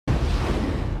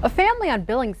A family on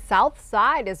Billings South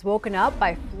Side is woken up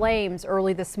by flames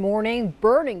early this morning,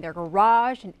 burning their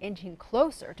garage and inching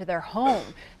closer to their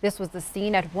home. This was the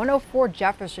scene at 104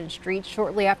 Jefferson Street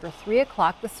shortly after 3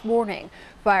 o'clock this morning.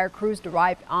 Fire crews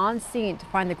arrived on scene to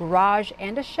find the garage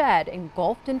and a shed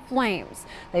engulfed in flames.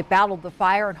 They battled the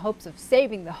fire in hopes of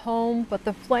saving the home, but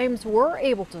the flames were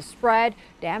able to spread,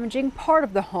 damaging part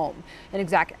of the home. An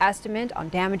exact estimate on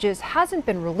damages hasn't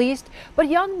been released, but a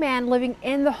young man living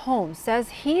in the home says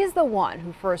he's the one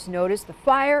who first noticed the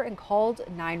fire and called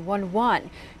 911.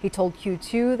 He told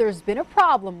Q2 there's been a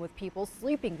problem with people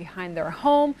sleeping behind their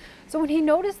home, so when he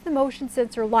noticed the motion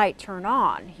sensor light turn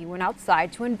on, he went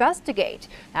outside to investigate.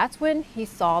 That's when he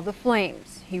saw the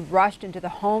flames. He rushed into the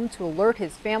home to alert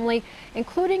his family,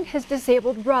 including his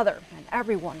disabled brother, and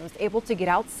everyone was able to get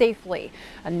out safely.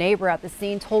 A neighbor at the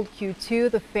scene told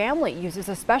Q2 the family uses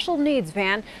a special needs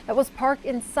van that was parked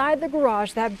inside the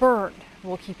garage that burned.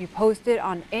 We'll keep you posted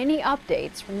on any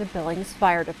updates from the Billings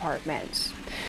Fire Department.